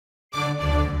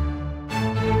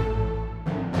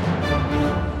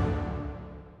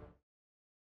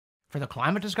For the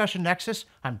Climate Discussion Nexus,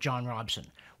 I'm John Robson,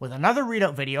 with another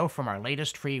readout video from our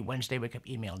latest free Wednesday Wake Up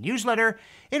email newsletter,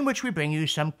 in which we bring you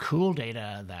some cool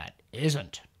data that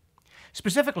isn't.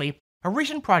 Specifically, a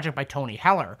recent project by Tony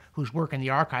Heller, whose work in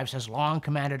the archives has long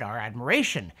commanded our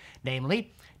admiration,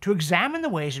 namely, to examine the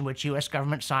ways in which U.S.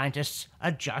 government scientists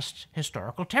adjust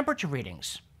historical temperature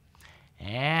readings.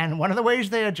 And one of the ways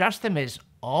they adjust them is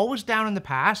always down in the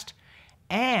past,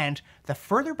 and the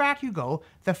further back you go,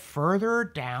 the further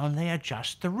down they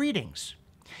adjust the readings.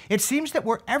 It seems that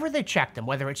wherever they check them,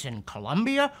 whether it's in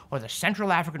Colombia or the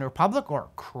Central African Republic or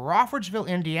Crawfordsville,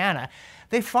 Indiana,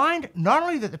 they find not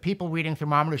only that the people reading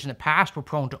thermometers in the past were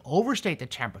prone to overstate the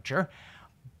temperature,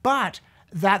 but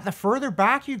that the further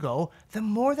back you go, the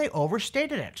more they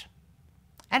overstated it.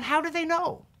 And how do they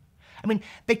know? I mean,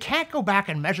 they can't go back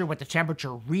and measure what the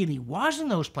temperature really was in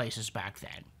those places back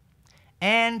then.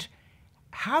 And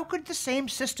how could the same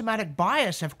systematic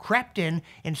bias have crept in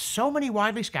so many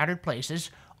widely scattered places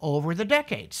over the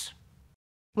decades?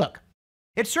 Look,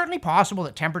 it's certainly possible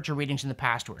that temperature readings in the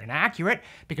past were inaccurate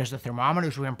because the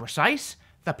thermometers were imprecise,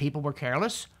 the people were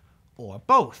careless, or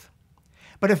both.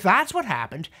 But if that's what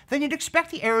happened, then you'd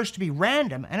expect the errors to be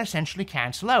random and essentially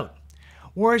cancel out.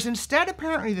 Whereas instead,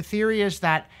 apparently the theory is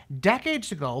that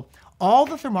decades ago, all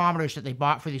the thermometers that they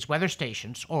bought for these weather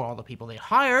stations, or all the people they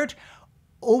hired,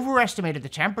 overestimated the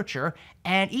temperature,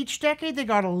 and each decade they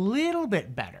got a little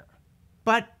bit better.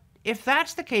 But if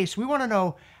that's the case, we want to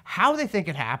know how they think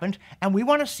it happened, and we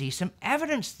want to see some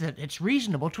evidence that it's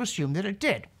reasonable to assume that it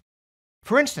did.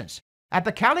 For instance, at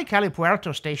the Cali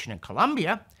Puerto station in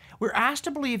Colombia, we're asked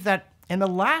to believe that in the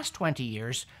last 20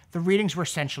 years, the readings were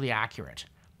essentially accurate.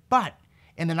 But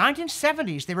in the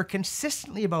 1970s, they were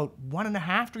consistently about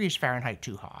 1.5 degrees Fahrenheit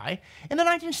too high. In the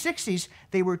 1960s,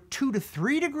 they were 2 to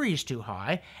 3 degrees too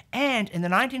high. And in the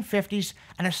 1950s,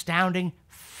 an astounding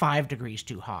 5 degrees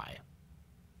too high.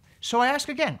 So I ask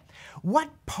again, what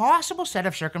possible set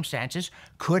of circumstances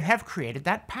could have created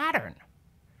that pattern?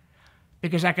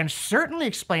 Because I can certainly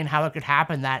explain how it could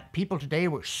happen that people today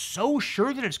were so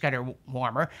sure that it's getting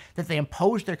warmer that they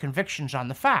imposed their convictions on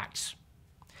the facts.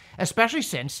 Especially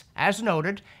since, as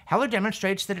noted, Heller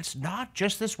demonstrates that it's not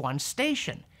just this one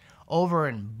station. Over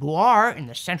in Bouar, in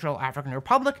the Central African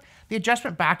Republic, the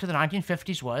adjustment back to the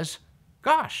 1950s was,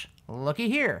 gosh, looky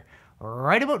here,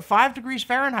 right about 5 degrees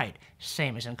Fahrenheit,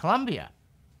 same as in Colombia.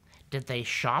 Did they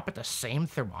shop at the same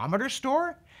thermometer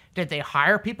store? Did they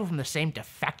hire people from the same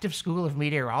defective school of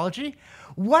meteorology?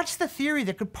 What's the theory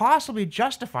that could possibly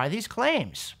justify these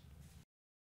claims?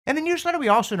 In the newsletter, we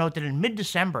also note that in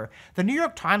mid-December, the New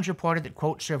York Times reported that,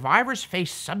 quote, survivors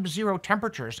face sub-zero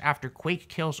temperatures after quake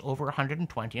kills over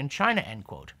 120 in China, end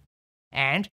quote.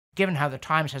 And, given how the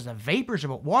Times has the vapors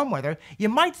about warm weather, you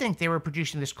might think they were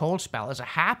producing this cold spell as a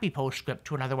happy postscript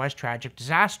to an otherwise tragic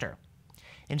disaster.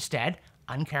 Instead,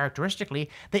 uncharacteristically,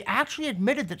 they actually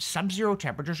admitted that sub-zero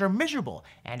temperatures are miserable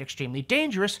and extremely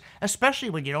dangerous,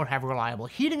 especially when you don't have reliable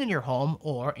heating in your home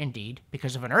or, indeed,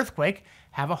 because of an earthquake,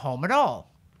 have a home at all.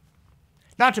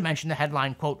 Not to mention the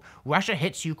headline, quote, Russia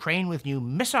hits Ukraine with new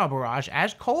missile barrage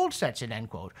as cold sets in, end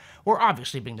quote, where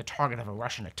obviously being the target of a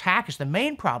Russian attack is the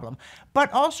main problem,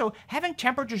 but also having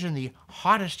temperatures in the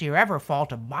hottest year ever fall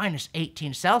to minus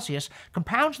 18 Celsius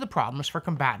compounds the problems for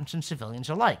combatants and civilians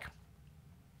alike.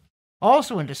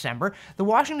 Also in December, the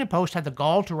Washington Post had the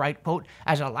gall to write, quote,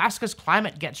 as Alaska's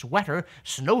climate gets wetter,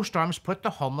 snowstorms put the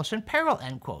homeless in peril,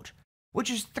 end quote,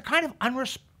 which is the kind of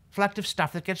unreflective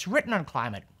stuff that gets written on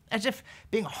climate, as if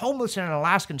being homeless in an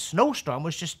Alaskan snowstorm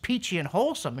was just peachy and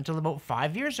wholesome until about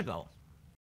 5 years ago.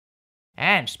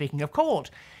 And speaking of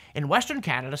cold, in Western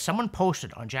Canada, someone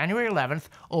posted on January 11th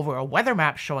over a weather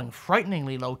map showing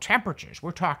frighteningly low temperatures.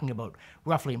 We're talking about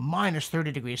roughly minus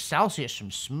 30 degrees Celsius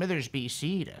from Smithers,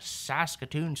 BC to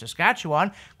Saskatoon,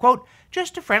 Saskatchewan. Quote,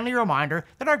 just a friendly reminder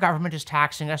that our government is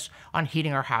taxing us on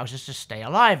heating our houses to stay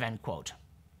alive, end quote.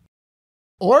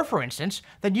 Or, for instance,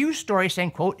 the news story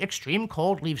saying, quote, extreme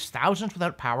cold leaves thousands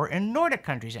without power in Nordic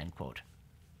countries, end quote.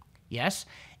 Yes,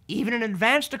 even in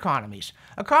advanced economies,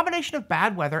 a combination of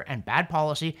bad weather and bad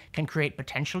policy can create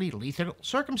potentially lethal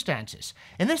circumstances.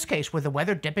 In this case, with the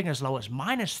weather dipping as low as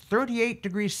minus 38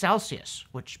 degrees Celsius,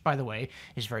 which, by the way,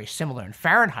 is very similar in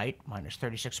Fahrenheit, minus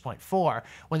 36.4,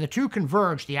 when the two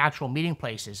converge, the actual meeting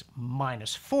place is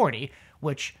minus 40,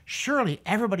 which surely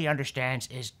everybody understands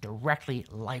is directly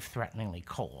life-threateningly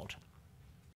cold.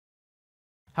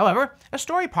 However, a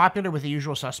story popular with the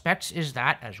usual suspects is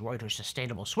that, as Reuters'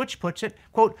 Sustainable Switch puts it,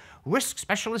 quote, risk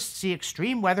specialists see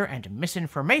extreme weather and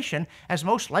misinformation as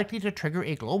most likely to trigger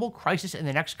a global crisis in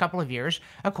the next couple of years,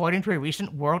 according to a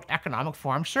recent World Economic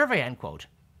Forum survey, end quote.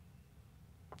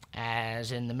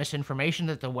 As in the misinformation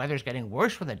that the weather's getting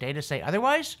worse when the data say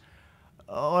otherwise?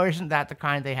 Or isn't that the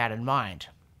kind they had in mind?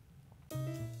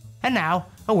 And now,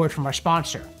 a word from our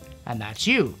sponsor, and that's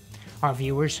you, our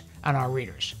viewers and our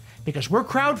readers. Because we're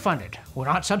crowdfunded, we're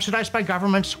not subsidized by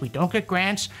governments, we don't get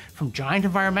grants from giant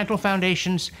environmental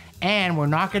foundations, and we're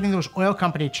not getting those oil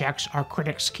company checks our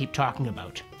critics keep talking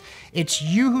about. It's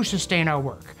you who sustain our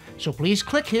work, so please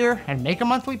click here and make a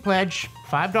monthly pledge,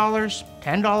 $5,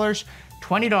 $10,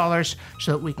 $20,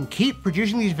 so that we can keep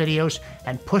producing these videos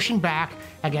and pushing back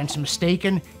against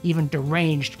mistaken, even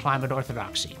deranged climate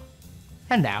orthodoxy.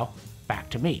 And now, back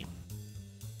to me.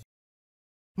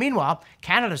 Meanwhile,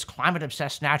 Canada's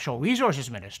climate-obsessed Natural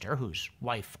Resources Minister, whose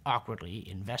wife awkwardly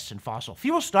invests in fossil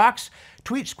fuel stocks,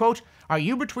 tweets, quote, "Are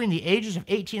you between the ages of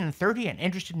 18 and 30 and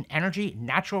interested in energy,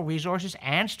 natural resources,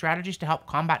 and strategies to help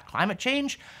combat climate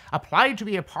change? Apply to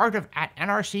be a part of at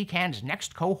NRC Can's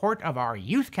next cohort of our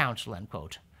Youth Council," end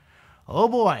quote. Oh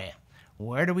boy,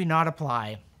 where do we not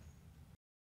apply?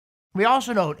 We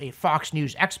also note a Fox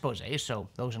News expose, so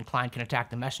those inclined can attack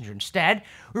the messenger instead,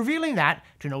 revealing that,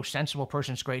 to no sensible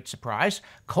person's great surprise,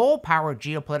 coal-powered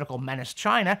geopolitical menace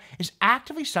China is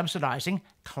actively subsidizing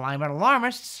climate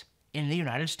alarmists in the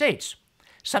United States.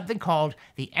 Something called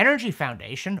the Energy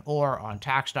Foundation, or on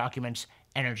tax documents,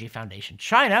 Energy Foundation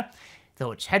China.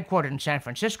 Though it's headquartered in San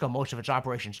Francisco, most of its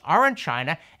operations are in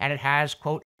China, and it has,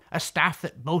 quote, a staff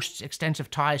that boasts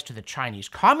extensive ties to the Chinese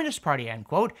Communist Party, end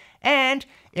quote, and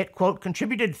it, quote,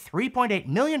 contributed $3.8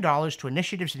 million to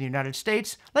initiatives in the United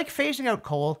States like phasing out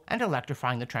coal and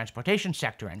electrifying the transportation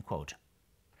sector, end quote.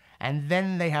 And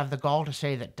then they have the gall to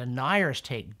say that deniers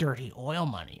take dirty oil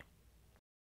money.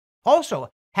 Also,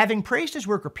 having praised his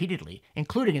work repeatedly,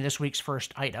 including in this week's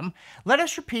first item, let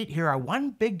us repeat here our one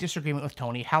big disagreement with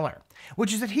Tony Heller,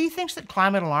 which is that he thinks that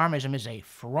climate alarmism is a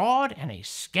fraud and a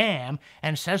scam,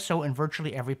 and says so in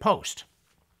virtually every post.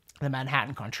 The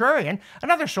Manhattan Contrarian,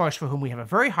 another source for whom we have a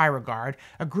very high regard,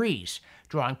 agrees.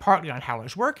 Drawing partly on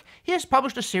Heller's work, he has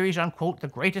published a series on, quote, the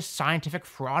greatest scientific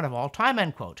fraud of all time,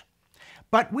 end quote.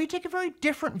 But we take a very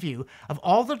different view of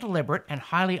all the deliberate and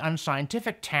highly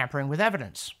unscientific tampering with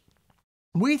evidence.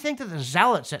 We think that the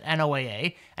zealots at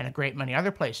NOAA, and a great many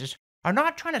other places, are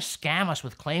not trying to scam us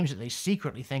with claims that they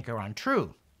secretly think are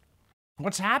untrue.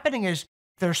 What's happening is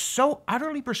they're so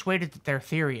utterly persuaded that their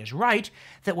theory is right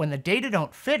that when the data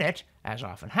don't fit it, as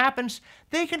often happens,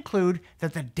 they conclude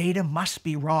that the data must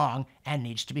be wrong and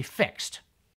needs to be fixed.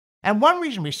 And one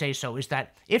reason we say so is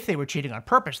that if they were cheating on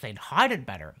purpose, they'd hide it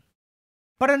better.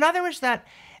 But another is that,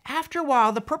 after a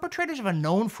while, the perpetrators of a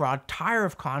known fraud tire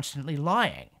of constantly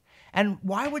lying. And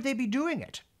why would they be doing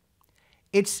it?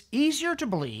 It's easier to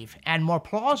believe and more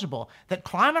plausible that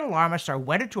climate alarmists are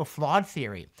wedded to a flawed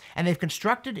theory, and they've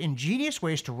constructed ingenious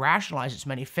ways to rationalize its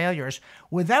many failures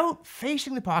without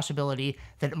facing the possibility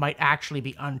that it might actually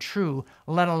be untrue,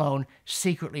 let alone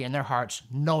secretly in their hearts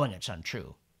knowing it's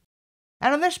untrue.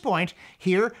 And on this point,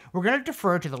 here, we're going to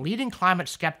defer to the leading climate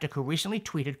skeptic who recently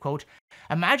tweeted, quote,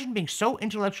 "Imagine being so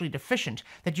intellectually deficient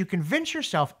that you convince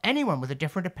yourself anyone with a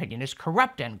different opinion is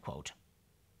corrupt," end quote.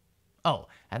 Oh,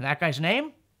 and that guy's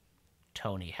name?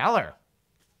 Tony Heller.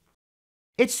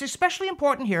 It's especially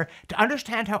important here to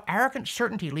understand how arrogant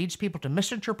certainty leads people to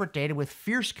misinterpret data with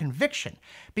fierce conviction,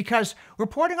 because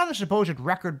reporting on the supposed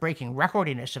record-breaking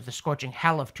recordiness of the scorching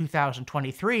hell of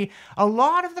 2023, a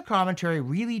lot of the commentary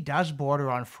really does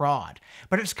border on fraud,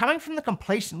 but it's coming from the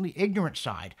complacently ignorant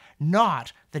side,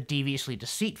 not the deviously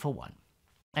deceitful one.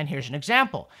 And here's an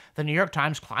example. The New York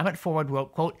Times Climate Forward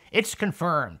wrote, quote, "It's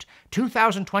confirmed.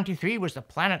 2023 was the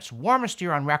planet's warmest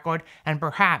year on record and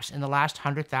perhaps in the last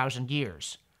 100,000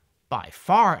 years. By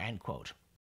far," end quote.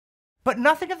 But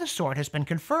nothing of the sort has been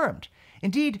confirmed.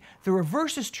 Indeed, the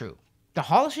reverse is true. The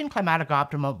Holocene climatic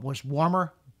optimum was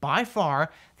warmer by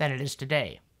far than it is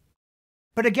today.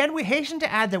 But again, we hasten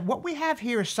to add that what we have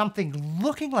here is something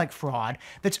looking like fraud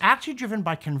that's actually driven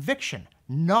by conviction,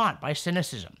 not by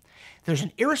cynicism. There's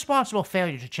an irresponsible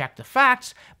failure to check the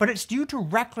facts, but it's due to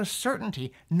reckless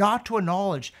certainty, not to a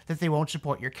knowledge that they won't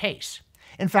support your case.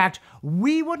 In fact,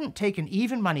 we wouldn't take an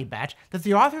even money bet that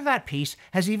the author of that piece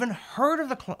has even heard of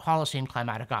the Holocene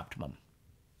climatic optimum.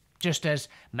 Just as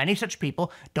many such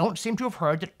people don't seem to have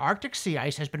heard that Arctic sea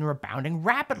ice has been rebounding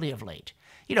rapidly of late.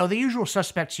 You know, the usual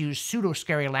suspects use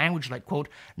pseudo-scary language like, quote,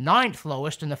 9th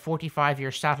lowest in the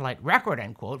 45-year satellite record,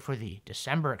 end quote, for the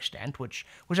December extent, which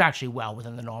was actually well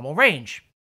within the normal range.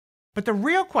 But the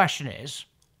real question is,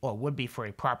 or would be for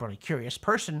a properly curious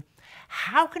person,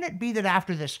 how can it be that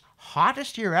after this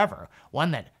hottest year ever,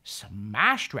 one that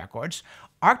smashed records,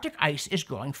 Arctic ice is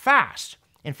growing fast?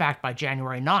 In fact, by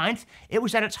January 9th, it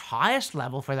was at its highest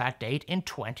level for that date in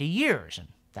 20 years, and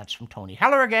That's from Tony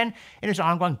Heller again in his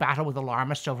ongoing battle with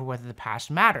alarmists over whether the past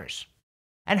matters.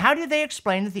 And how do they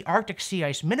explain that the Arctic sea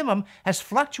ice minimum has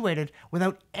fluctuated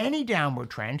without any downward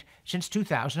trend since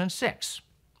 2006?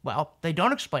 Well, they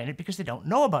don't explain it because they don't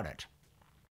know about it.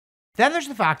 Then there's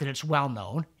the fact that it's well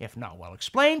known, if not well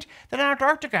explained, that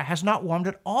Antarctica has not warmed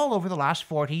at all over the last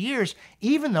 40 years,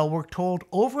 even though we're told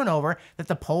over and over that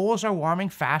the poles are warming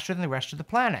faster than the rest of the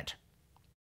planet.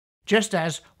 Just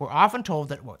as we're often told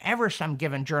that wherever some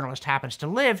given journalist happens to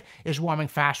live is warming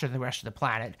faster than the rest of the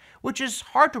planet, which is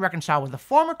hard to reconcile with the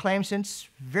former claim since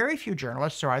very few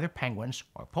journalists are either penguins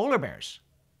or polar bears.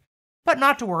 But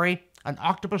not to worry, an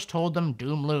octopus told them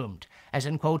doom loomed, as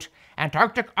in, quote,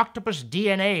 Antarctic octopus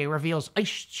DNA reveals ice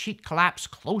sheet collapse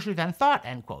closer than thought,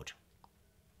 end quote.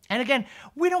 And again,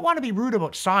 we don't want to be rude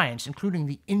about science, including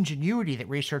the ingenuity that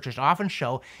researchers often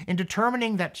show in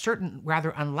determining that certain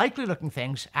rather unlikely-looking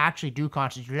things actually do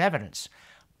constitute evidence.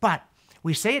 But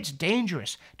we say it's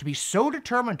dangerous to be so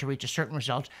determined to reach a certain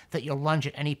result that you'll lunge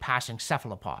at any passing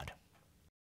cephalopod.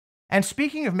 And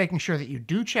speaking of making sure that you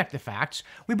do check the facts,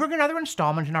 we bring another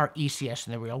installment in our ECS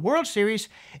in the Real World series,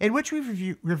 in which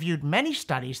we've reviewed many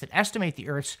studies that estimate the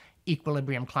Earth's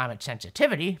equilibrium climate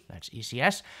sensitivity, that's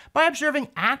ECS, by observing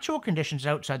actual conditions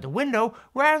outside the window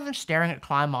rather than staring at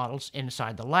climate models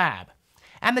inside the lab.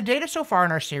 And the data so far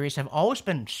in our series have always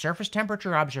been surface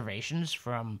temperature observations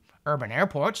from urban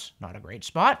airports, not a great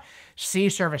spot, sea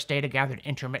surface data gathered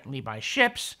intermittently by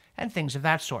ships, and things of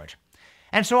that sort.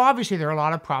 And so obviously there are a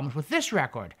lot of problems with this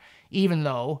record, even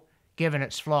though, given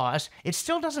its flaws, it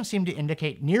still doesn't seem to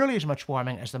indicate nearly as much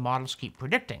warming as the models keep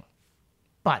predicting.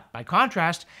 But, by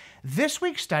contrast, this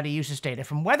week's study uses data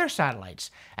from weather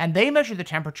satellites, and they measure the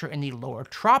temperature in the lower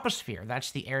troposphere.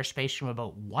 That's the airspace from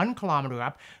about 1 kilometer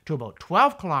up to about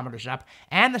 12 kilometers up,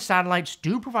 and the satellites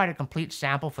do provide a complete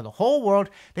sample for the whole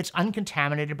world that's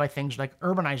uncontaminated by things like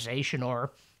urbanization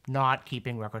or not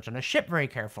keeping records on a ship very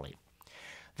carefully.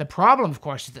 The problem, of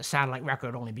course, is that satellite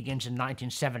record only begins in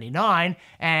 1979,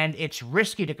 and it's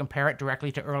risky to compare it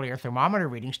directly to earlier thermometer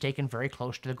readings taken very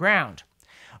close to the ground.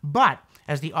 But,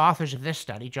 as the authors of this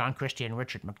study, John Christie and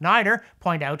Richard McNider,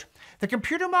 point out, the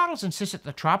computer models insist that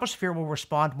the troposphere will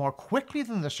respond more quickly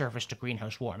than the surface to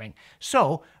greenhouse warming,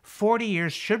 so 40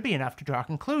 years should be enough to draw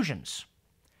conclusions.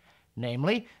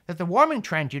 Namely, that the warming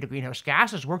trend due to greenhouse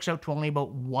gases works out to only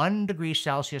about 1 degree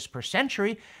Celsius per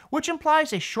century, which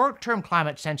implies a short-term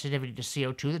climate sensitivity to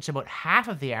CO2 that's about half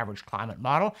of the average climate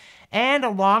model, and a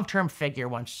long-term figure,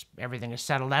 once everything is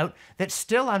settled out, that's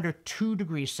still under 2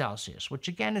 degrees Celsius, which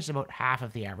again is about half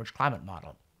of the average climate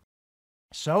model.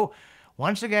 So,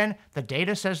 once again, the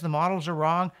data says the models are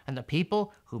wrong, and the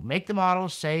people who make the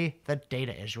models say the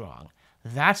data is wrong.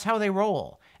 That's how they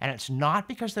roll, and it's not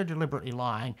because they're deliberately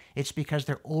lying, it's because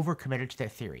they're overcommitted to their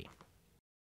theory.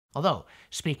 Although,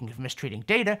 speaking of mistreating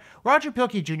data, Roger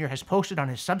Pielke Jr. has posted on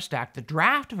his Substack the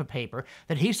draft of a paper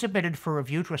that he submitted for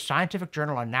review to a scientific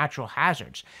journal on natural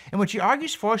hazards, in which he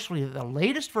argues forcefully that the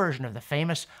latest version of the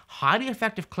famous, highly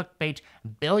effective clickbait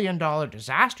billion-dollar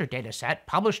disaster dataset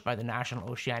published by the National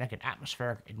Oceanic and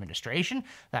Atmospheric Administration,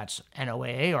 that's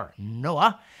NOAA or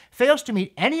NOAA, fails to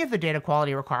meet any of the data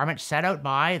quality requirements set out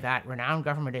by that renowned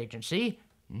government agency,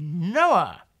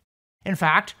 NOAA. In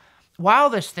fact,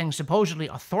 while this thing supposedly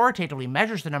authoritatively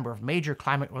measures the number of major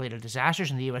climate-related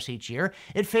disasters in the U.S. each year,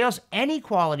 it fails any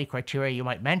quality criteria you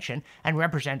might mention and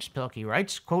represents, Pielke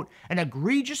writes, quote, an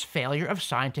egregious failure of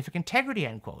scientific integrity,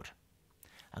 end quote.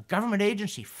 A government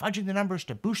agency fudging the numbers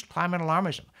to boost climate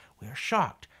alarmism. We are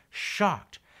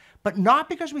shocked. But not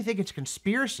because we think it's a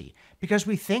conspiracy, because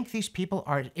we think these people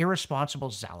are irresponsible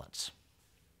zealots.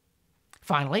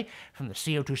 Finally, from the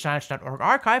CO2science.org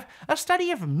archive, a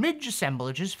study of midge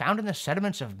assemblages found in the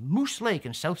sediments of Moose Lake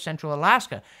in south-central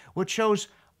Alaska, which shows,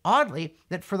 oddly,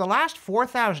 that for the last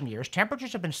 4,000 years,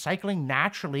 temperatures have been cycling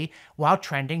naturally while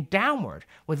trending downward,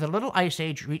 with the Little Ice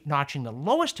Age notching the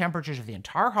lowest temperatures of the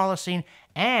entire Holocene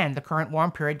and the current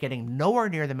warm period getting nowhere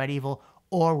near the medieval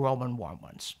or Roman warm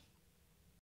ones.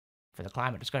 For the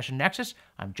Climate Discussion Nexus,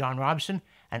 I'm John Robson,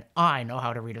 and I know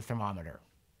how to read a thermometer.